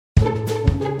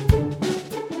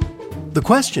The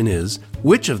question is,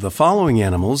 which of the following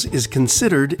animals is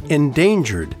considered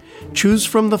endangered? Choose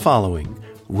from the following: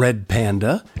 red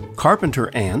panda, carpenter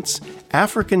ants,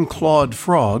 African clawed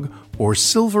frog, or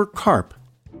silver carp.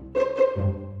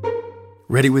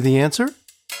 Ready with the answer?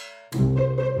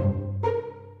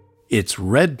 It's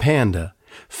red panda.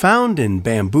 Found in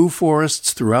bamboo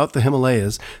forests throughout the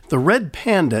Himalayas, the red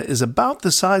panda is about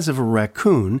the size of a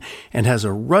raccoon and has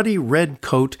a ruddy red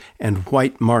coat and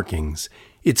white markings.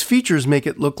 Its features make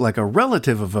it look like a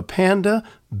relative of a panda,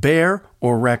 bear,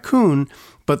 or raccoon,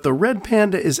 but the red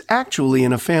panda is actually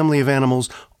in a family of animals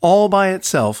all by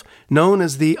itself, known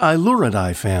as the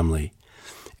Ailuridae family.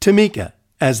 Tamika,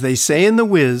 as they say in The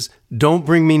Wiz, don't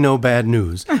bring me no bad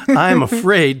news. I'm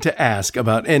afraid to ask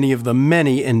about any of the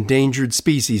many endangered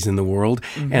species in the world,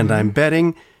 and I'm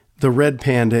betting the red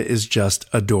panda is just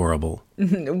adorable.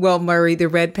 Well, Murray, the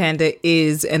red panda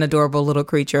is an adorable little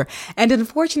creature and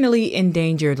unfortunately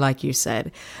endangered, like you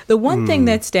said. The one thing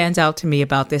that stands out to me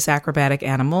about this acrobatic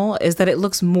animal is that it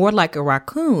looks more like a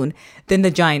raccoon than the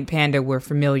giant panda we're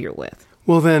familiar with.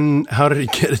 Well, then, how did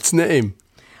it get its name?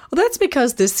 Well, that's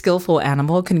because this skillful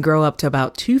animal can grow up to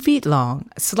about 2 feet long,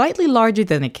 slightly larger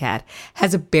than a cat,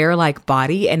 has a bear-like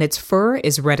body, and its fur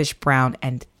is reddish-brown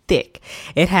and thick.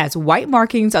 It has white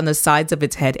markings on the sides of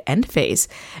its head and face,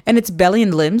 and its belly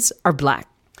and limbs are black.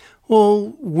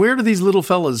 Well, where do these little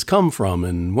fellas come from,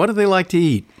 and what do they like to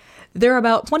eat? There are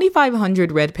about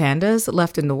 2,500 red pandas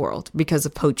left in the world because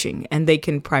of poaching, and they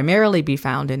can primarily be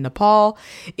found in Nepal,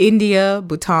 India,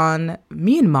 Bhutan,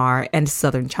 Myanmar, and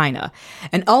southern China.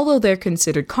 And although they're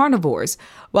considered carnivores,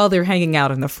 while they're hanging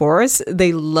out in the forest,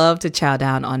 they love to chow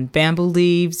down on bamboo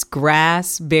leaves,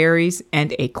 grass, berries,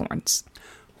 and acorns.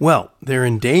 Well, they're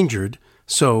endangered,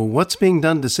 so what's being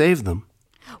done to save them?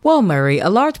 Well, Murray, a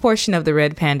large portion of the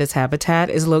red panda's habitat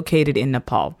is located in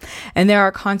Nepal, and there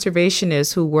are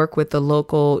conservationists who work with the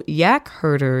local yak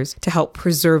herders to help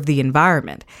preserve the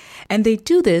environment. And they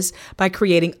do this by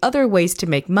creating other ways to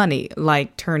make money,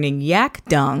 like turning yak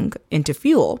dung into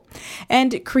fuel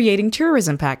and creating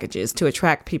tourism packages to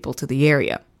attract people to the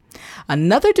area.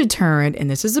 Another deterrent, and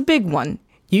this is a big one,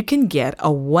 you can get a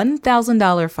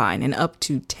 $1,000 fine and up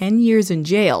to 10 years in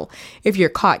jail if you're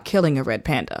caught killing a red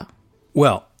panda.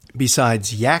 Well,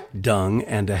 besides yak dung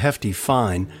and a hefty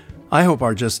fine, I hope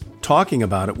our just talking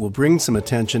about it will bring some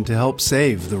attention to help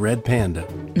save the red panda.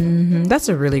 That's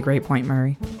a really great point,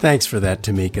 Murray. Thanks for that,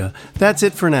 Tamika. That's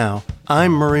it for now.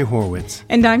 I'm Murray Horwitz.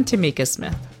 And I'm Tamika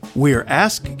Smith. We're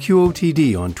Ask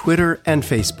QOTD on Twitter and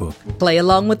Facebook. Play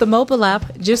along with the mobile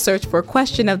app. Just search for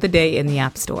Question of the Day in the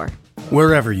App Store.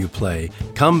 Wherever you play,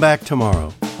 come back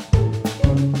tomorrow.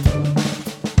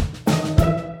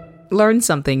 Learn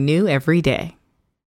something new every day.